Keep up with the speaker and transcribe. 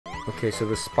Okay, so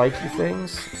the spiky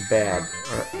things, bad.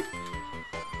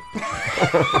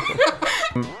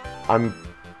 I'm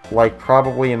like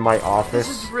probably in my office.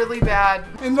 This is really bad.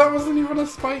 And that wasn't even a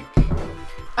spike.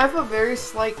 I have a very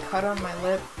slight cut on my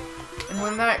lip, and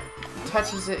when that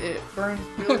touches it, it burns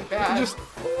really bad. Just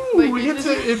Like, ooh, it hits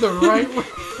just- it in the right way.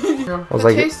 I was The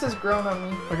like, taste has grown on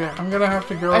me. Okay, I'm gonna have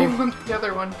to go. I want the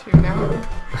other one too now.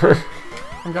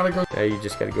 I gotta go. yeah, you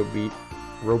just gotta go beat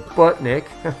Robotnik.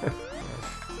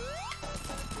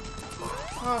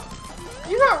 Oh,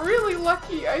 you got really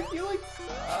lucky. I feel like,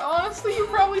 honestly, you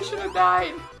probably should have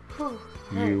died. Whew.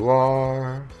 You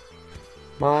are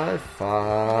my I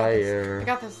fire,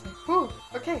 got this. Whew.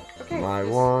 Okay, okay. my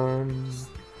This- one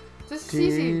This is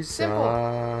easy, simple.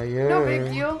 desire. No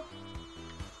big deal.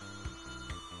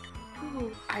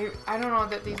 Ooh, I don't know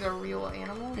that these are real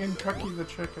animals. And Cucky the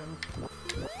chicken.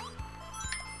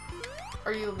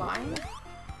 Are you lying?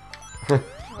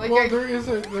 Like Well, there is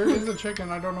a chicken.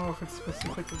 I don't know if it's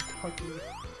specifically Cucky.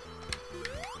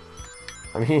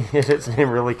 I mean, is its name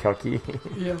really Cucky?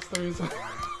 Yes, there is a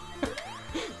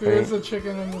there is a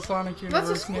chicken in the Sonic that's a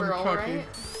universe named squirrel, Cucky. right?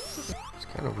 It's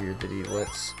kind of weird that he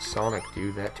lets Sonic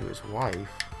do that to his wife.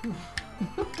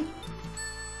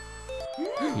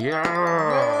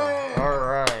 Yeah!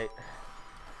 Alright.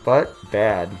 But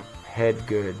bad. Head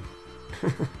good.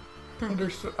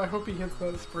 Understood. I hope he hits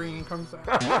that spring and comes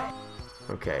out.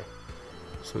 Okay.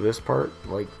 So this part,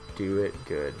 like, do it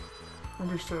good.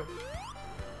 Understood.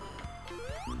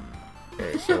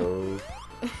 Okay, so,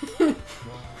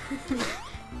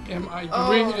 Am I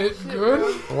Oh, doing it shit,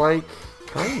 good? like,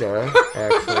 kinda,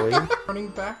 actually. Running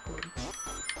backwards.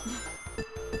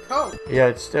 Cope. Yeah,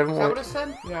 it's Is that what definitely... it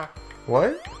said? Yeah.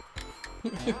 What?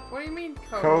 What do you mean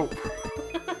cope? Cope.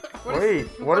 What is-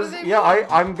 Wait, what do is... they Yeah, mean?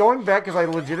 I'm going back because I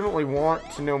legitimately want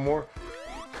to know more.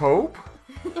 Cope?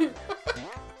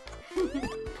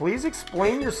 Please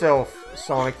explain yourself,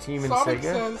 Sonic Team and Sonic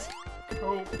Sega. says,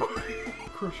 "Cope."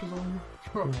 Crushes on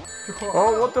you.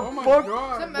 Oh, what the my fuck?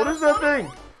 God. What is that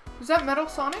thing? Is that Metal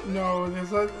Sonic? No,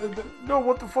 there's a. No,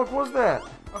 what the fuck was that?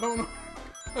 I don't know.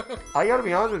 I gotta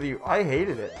be honest with you, I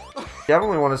hated it.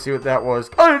 Definitely want to see what that was.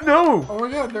 I didn't know! Oh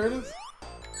my God, there it is.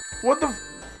 What the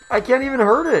I can't even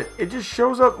hurt it. It just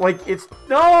shows up like it's...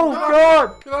 No,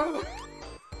 God! Get out of there.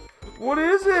 What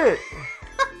is it?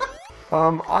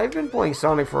 I've been playing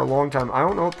Sonic for a long time. I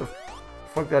don't know what the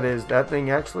fuck that is. That thing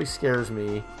actually scares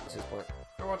me.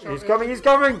 Go watch out. He's coming, he's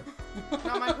coming!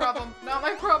 Not my problem. Not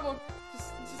my problem.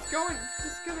 Just going.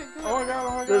 Just gonna go. Oh my God, oh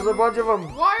my God. There's a bunch of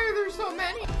them. Why are there so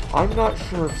many? I'm not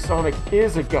sure if Sonic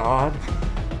is a god,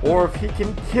 or if he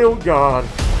can kill God. I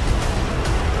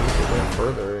wish it went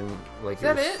further and like Is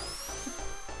that was- it?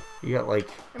 You got like...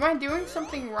 Am I doing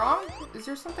something wrong? Is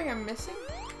there something I'm missing?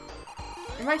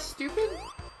 Am I stupid?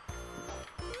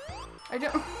 I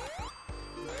don't...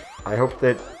 I hope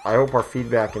our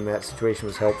feedback in that situation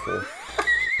was helpful.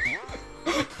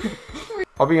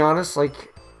 I'll be honest,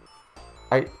 like,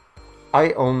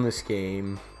 I own this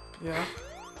game, Yeah.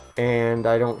 and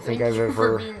I don't think Thank I've you ever...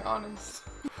 for being honest.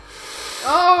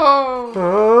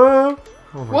 Oh!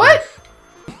 Oh my What?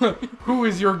 Who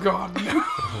is your God now?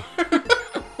 gosh.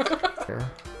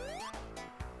 There.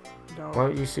 No. Why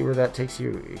don't you see where that takes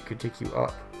you? It could take you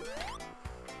up.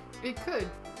 It could.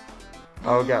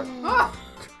 Oh god. Ah!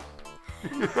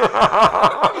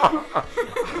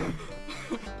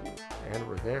 And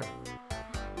we're there.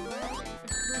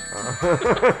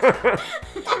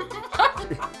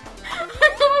 I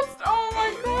lost all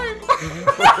my coins!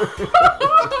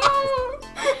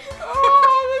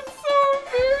 Oh, that's so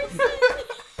embarrassing!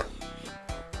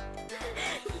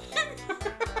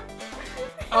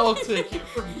 I'll take it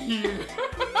from here.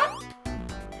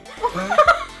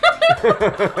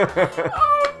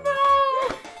 Oh no!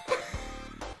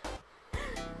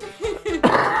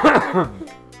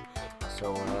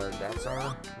 So, that's our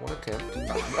one attempt.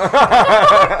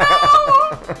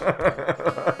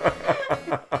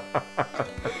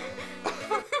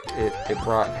 It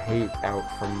brought hate out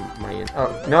from my...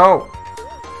 Oh, no!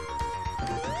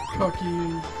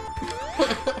 Cookie.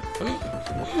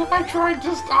 I tried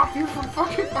to stop you from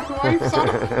fucking my wife,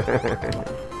 Sonic.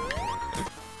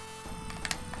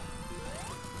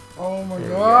 Oh my There we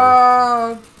go.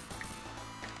 God.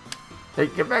 Hey,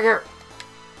 get back here!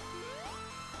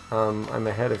 I'm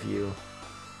ahead of you.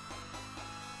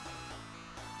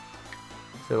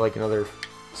 Is there like another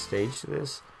stage to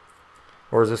this?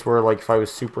 Or is this where, like, if I was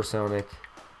Supersonic,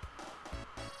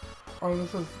 Oh,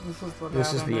 this is the. this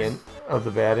bad is the ending. end of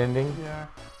the bad ending? Yeah.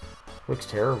 Looks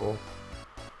terrible.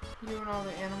 You and all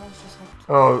the animals just have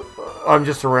to... Oh, I'm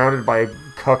just surrounded by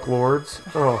cuck lords.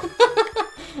 Oh.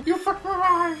 You fucked my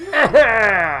wife.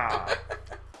 Yeah!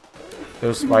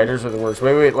 Those spiders are the worst.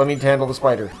 Wait, wait, let me handle the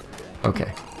spider.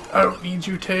 Okay. I don't need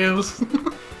you, Tails.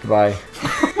 Goodbye.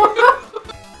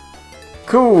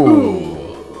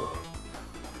 Cool.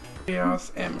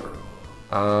 Chaos Emerald.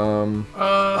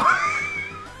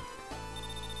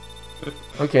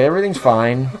 Okay, everything's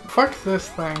fine. Fuck this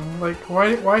thing. Like,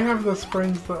 why have the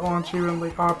springs that launch you in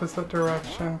the opposite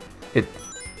direction?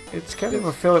 It's kind of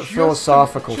a Just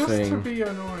philosophical to thing. be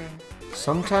annoying.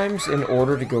 Sometimes, in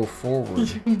order to go forward,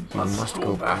 you must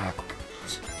go back.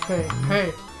 Hey,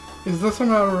 hey, is this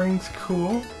amount of rings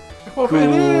cool? Oh, it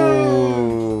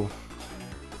Cool.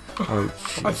 Oh, is!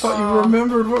 I jeez. thought you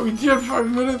remembered what we did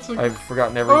 5 minutes ago. I've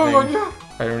forgotten everything. Oh my god!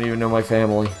 I don't even know my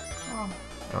family. Oh,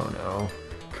 Oh no.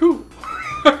 cool.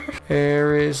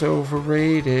 Hair is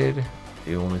overrated.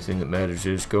 The only thing that matters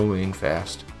is going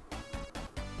fast.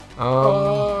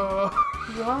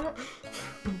 What?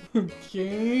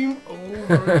 Game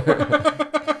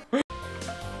over.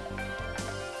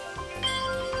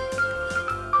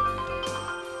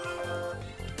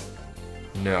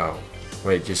 No.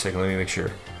 Wait, just a second, let me make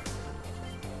sure.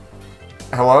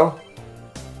 Hello?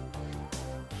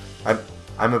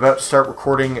 I'm about to start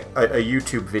recording a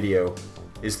YouTube video.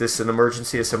 Is this an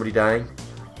emergency? Is somebody dying?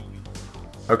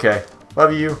 Okay.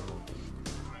 Love you.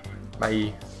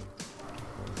 Bye.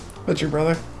 That's your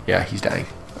brother? Yeah, he's dying.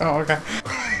 Oh, okay.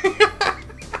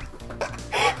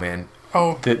 Man.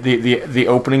 Oh, The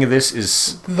opening of this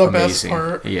is The best amazing.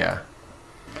 part. Yeah.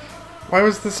 why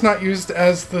was this not used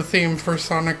as the theme for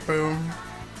Sonic Boom?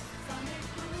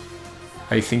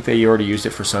 I think they already used it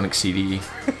for Sonic CD.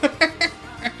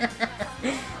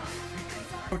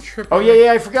 Oh, trippy. Oh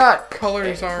yeah, I forgot.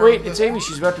 Colors are. Wait, it's Amy.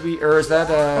 She's about to be, or is that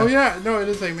Oh yeah, no, it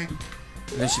is Amy. And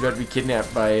then she's about to be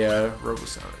kidnapped by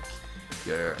Robosonic.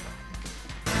 Yeah.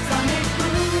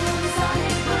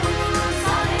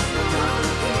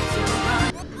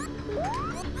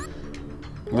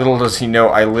 Little does he know,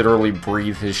 I literally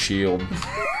breathe his shield.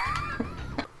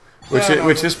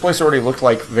 Which this place already looked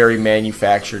like very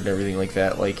manufactured and everything like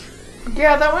that. Like,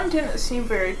 Yeah, that one didn't seem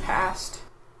very past.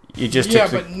 you just Yeah,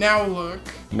 took but now look.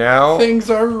 now Things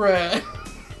are red.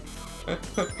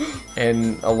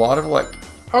 and a lot of like,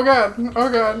 Oh god,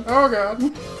 oh god, oh god.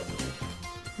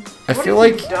 I What feel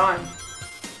have like you done?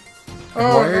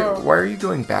 Oh no. why are you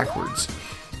going backwards?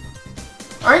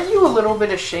 Aren't you a little bit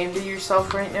ashamed of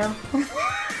yourself right now?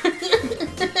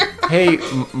 Hey,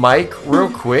 Mike, real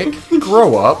quick,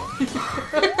 grow up.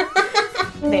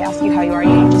 They ask you how you are,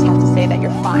 you just have to say that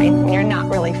you're fine when you're not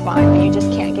really fine, but you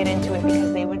just can't get into it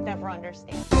because they would never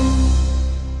understand.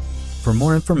 For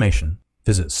more information,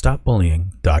 visit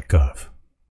stopbullying.gov.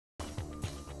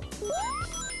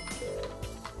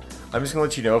 I'm just gonna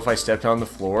let you know, if I stepped on the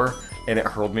floor and it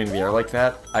hurled me in the air like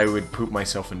that, I would poop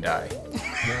myself and die.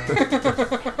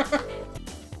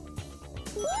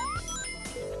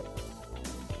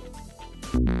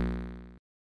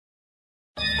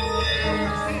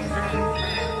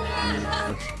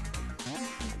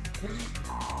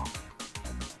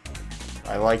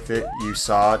 I like that you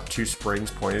saw two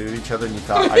springs pointed at each other and you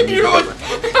thought I needed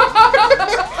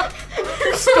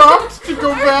You stopped to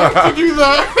go back to do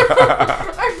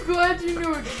that. I'm glad you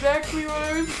knew exactly what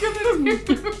I was gonna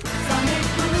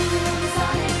do.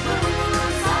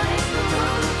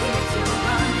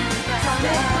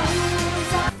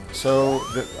 So,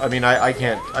 I mean, I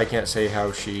can't say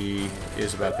how she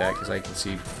is about that because I can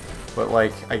see, but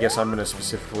like, I guess I'm gonna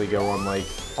specifically go on like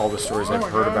all the stories I've my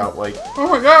heard God. about, like Oh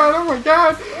my god, oh my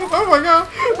god, oh my god,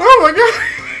 oh my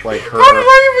god. like her How did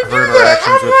I even her do that?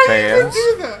 How interactions did with I even fans.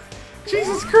 do that?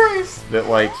 Jesus Christ. That,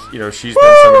 like, you know, she's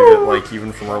been somebody that, like,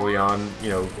 even from early on, you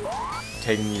know,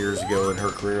 10 years ago in her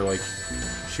career, like,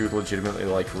 she would legitimately,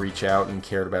 like, reach out and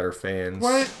cared about her fans.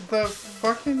 What the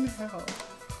fucking hell?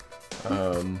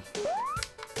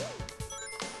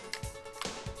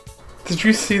 Did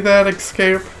you see that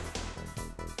escape?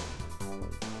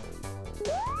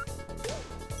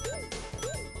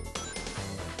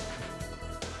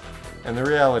 And the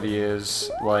reality is,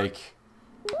 like,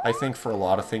 I think for a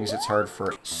lot of things it's hard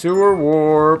for... Sewer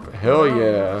warp! Hell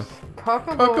yeah! Cuck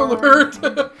alert!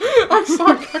 I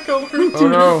saw cuck alert. Oh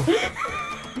no!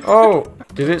 Oh!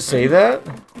 Did it say that?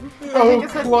 I think Oh, it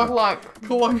said cluck. cluck.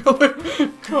 Cuck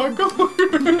alert. Cuck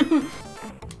alert.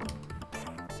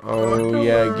 Oh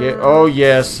yeah, get... Oh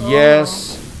yes,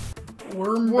 yes!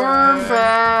 Worm Worm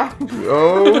bag. back.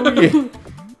 Oh yeah!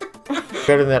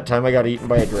 Better than that time I got eaten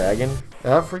by a dragon.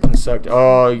 That freaking sucked.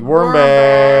 Oh, you worm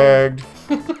bagged!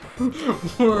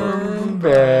 Worm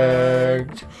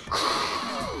bagged!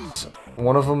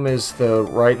 One of them is the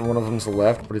right and one of them's the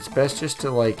left, but it's best just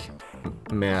to, like,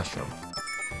 mash them.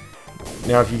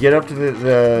 Now, if you get up to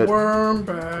the Worm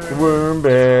bag. worm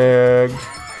bag.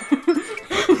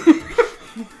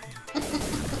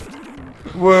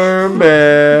 Worm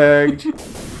bagged.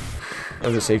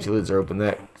 Oh, the safety lids are open.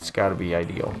 That's got to be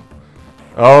ideal.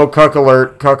 Oh, cuck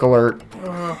alert! Cuck alert!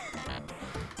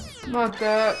 Not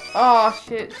that. Oh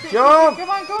shit. Jump! Come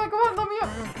on, come on, come on, let me up.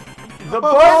 The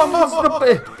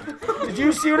buttons! Did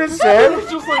you see what it said? It's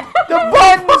just like, The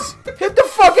buttons! Hit the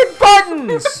fucking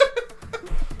buttons!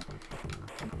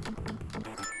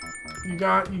 you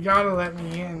gotta let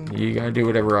me in. You gotta do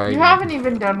whatever I You do. haven't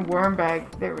even done worm bag.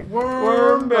 There we go.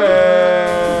 Worm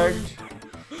bagged.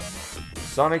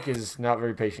 Sonic is not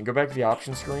very patient. Go back to the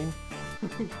option screen.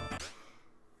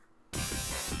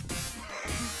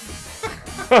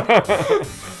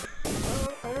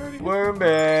 Worm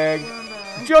bag.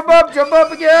 Jump up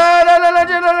again!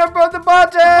 Both the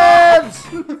buttons!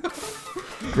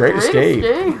 Great escape.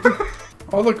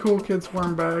 All the cool kids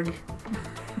worm bag.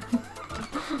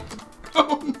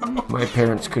 My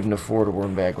parents couldn't afford a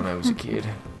worm bag when I was a kid.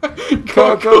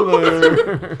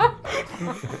 Cuckler.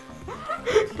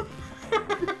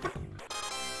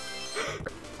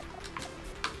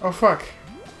 Oh fuck.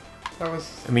 That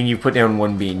was. I mean, you put down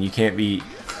one bean. You can't be.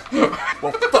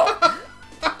 Well, fuck.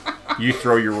 You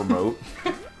throw your remote.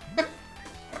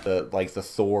 The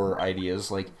Thor ideas,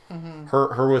 like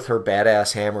her with her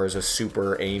badass hammer as a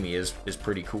super Amy is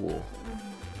pretty cool.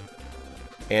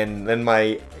 And then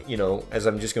as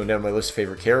I'm just going down my list of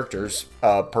favorite characters,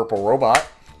 Purple Robot.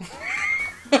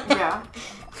 Yeah.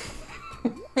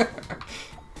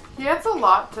 He adds a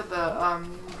lot to the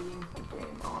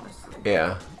game, honestly.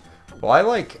 Yeah. Well, I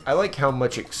like how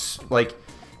much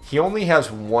he only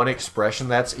has one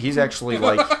expression. He's actually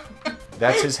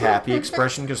that's his happy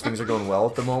expression because things are going well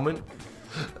at the moment.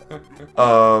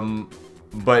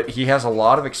 But he has a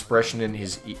lot of expression in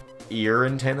his ear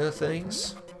antenna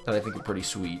things that I think are pretty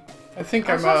sweet. I think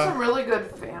I I'm saw some really good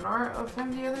fan art of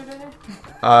him the other day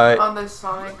on the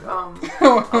Sonic group.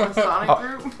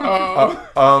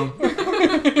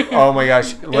 Oh my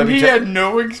gosh! he had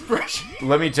no expression.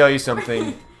 Let me tell you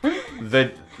something.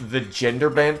 The gender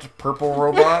bent Purple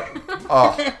Robot.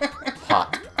 Oh,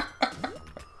 hot.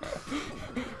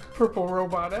 Purple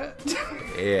Robotette.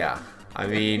 Yeah, I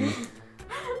mean,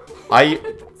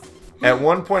 at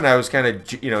one point I was kind of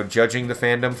judging the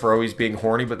fandom for always being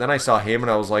horny, but then I saw him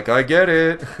and I was like, I get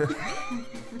it.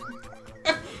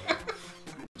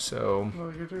 So.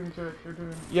 Oh, you're doing good. You're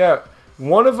doing. Yeah,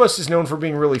 one of us is known for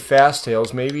being really fast,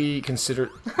 Tails. Maybe consider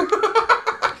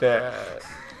that.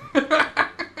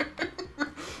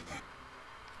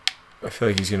 I feel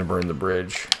like he's gonna burn the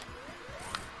bridge.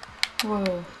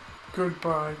 Whoa.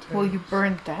 Goodbye. Well, you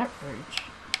burned that bridge.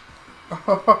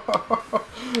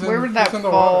 Then Where would that it's in the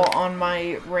fall water. on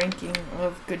my ranking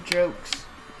of good jokes?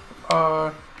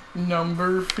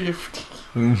 Number 50.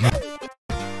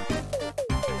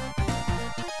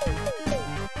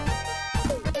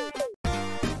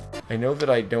 I know that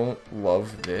I don't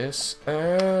love this.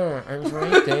 I was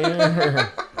right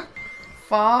there.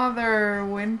 Father,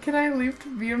 when can I leave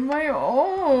to be on my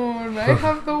own? I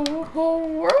have the whole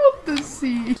world to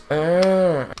see.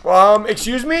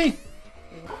 Excuse me?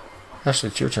 Ashley,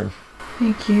 it's your turn.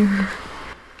 Thank you.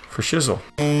 For shizzle.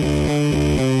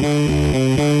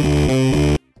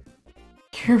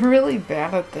 You're really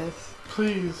bad at this.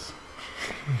 Please.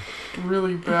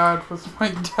 Really bad was my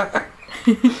dad.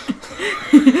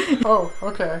 Oh,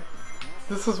 okay.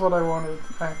 This is what I wanted,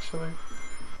 actually.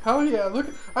 Hell yeah, look.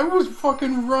 I was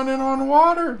fucking running on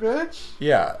water, bitch.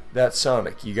 Yeah, that's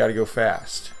Sonic. You gotta go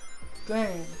fast.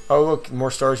 Dang. Oh, look,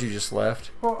 more stars you just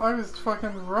left. Well, I was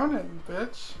fucking running,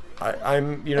 bitch.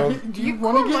 I'm, Do You you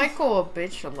call want to get? Michael a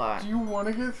bitch a lot. Do you want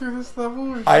to get through this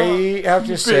level? Or I have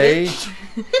to say, See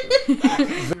what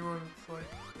it's like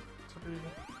to be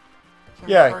Kim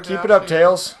yeah, keep it up, Kardashian.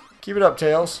 Tails. Keep it up,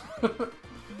 Tails.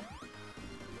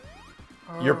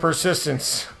 Oh, Your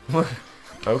persistence.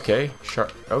 Okay,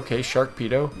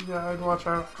 Sharkpedo. Yeah, I'd watch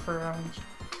out for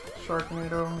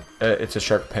Sharknado. It's a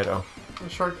shark pedo. The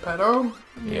Sharkpedo?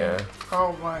 Yeah,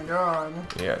 Oh my god.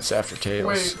 yeah, it's after Tails.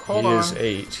 Wait, hold he is on.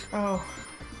 8. Oh.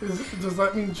 Does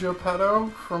that mean Geppetto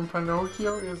from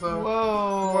Pinocchio is a...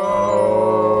 Whoa.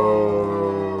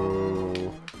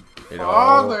 Oh. It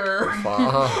Father!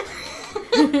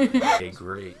 Okay,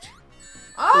 great.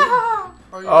 Ah!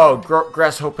 Oh,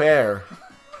 grasshopper.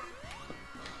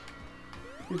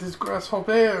 It is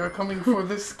Grasshopper coming for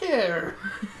the scare.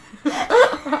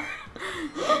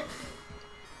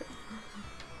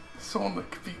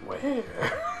 Sonic, beware.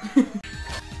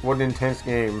 What an intense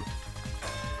game.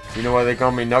 You know why they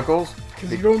call me Knuckles?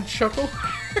 Because you don't chuckle?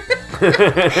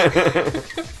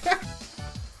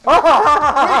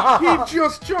 He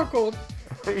just chuckled.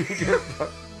 You just...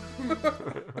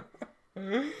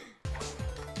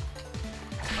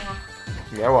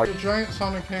 Yeah, well, The giant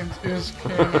Sonic hands is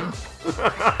canon.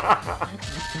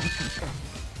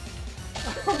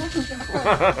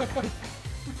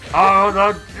 oh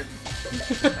no!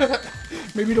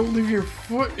 Maybe don't leave your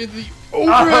foot in the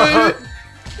open.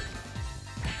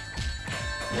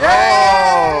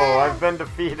 Oh, I've been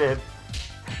defeated.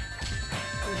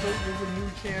 There's a new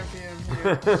champion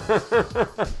here.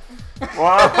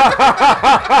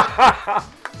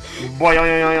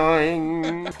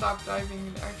 Boing. Stop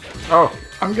diving, actually. Oh.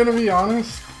 I'm gonna be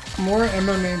honest. More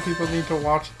MMA people need to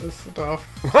watch this stuff.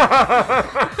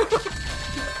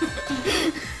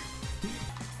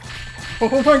 Oh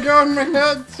my god, my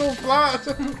head's so flat.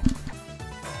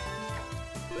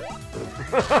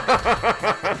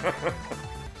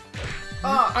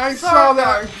 I saw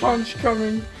that punch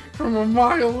coming from a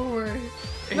mile away.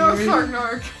 No, Amy.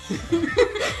 Sargnark.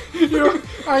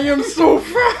 I am so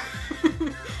fat.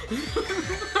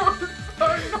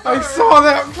 I saw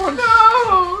that punch.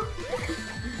 No!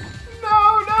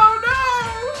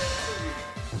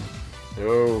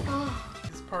 Oh.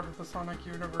 It's part of the Sonic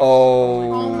universe.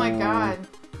 Oh. Oh my god.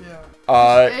 Yeah.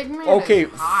 Eggman Okay.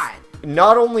 is hot.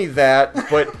 Not only that,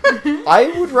 but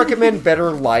I would recommend better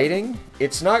lighting.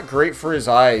 It's not great for his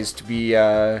eyes to be,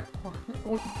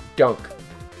 dunk.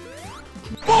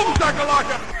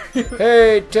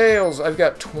 Hey, Tails, I've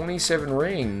got 27 He'll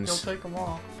rings. take them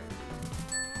all.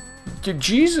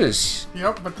 Jesus.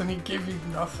 Yep, but then he gave you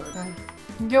nothing.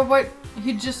 Yo, what?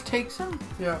 He just takes them?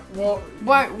 Yeah, well,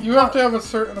 What? you have to have a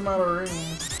certain amount of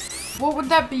rings. What would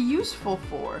that be useful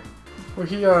for? Well,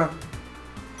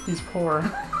 he's poor.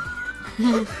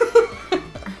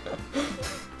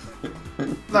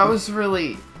 That was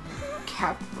really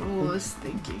capitalist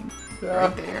thinking Yeah,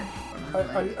 right there.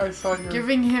 I saw your...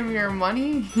 Giving him your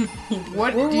money?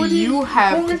 What What do would you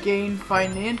have what to would- gain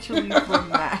financially from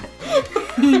that?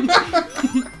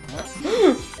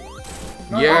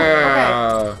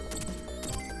 Yeah.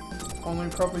 Only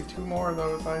probably 2 more of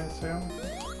those, I assume.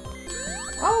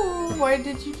 Oh, why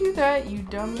did you do that, you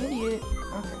dumb idiot?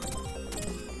 Okay.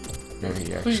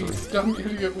 Maybe actually. Please, dumb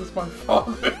idiot was my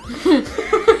father.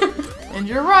 And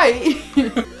you're right.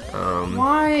 Um.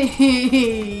 Why?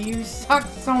 You suck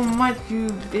so much, you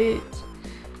bitch.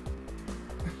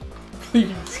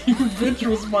 Please, you bitch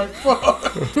was my father.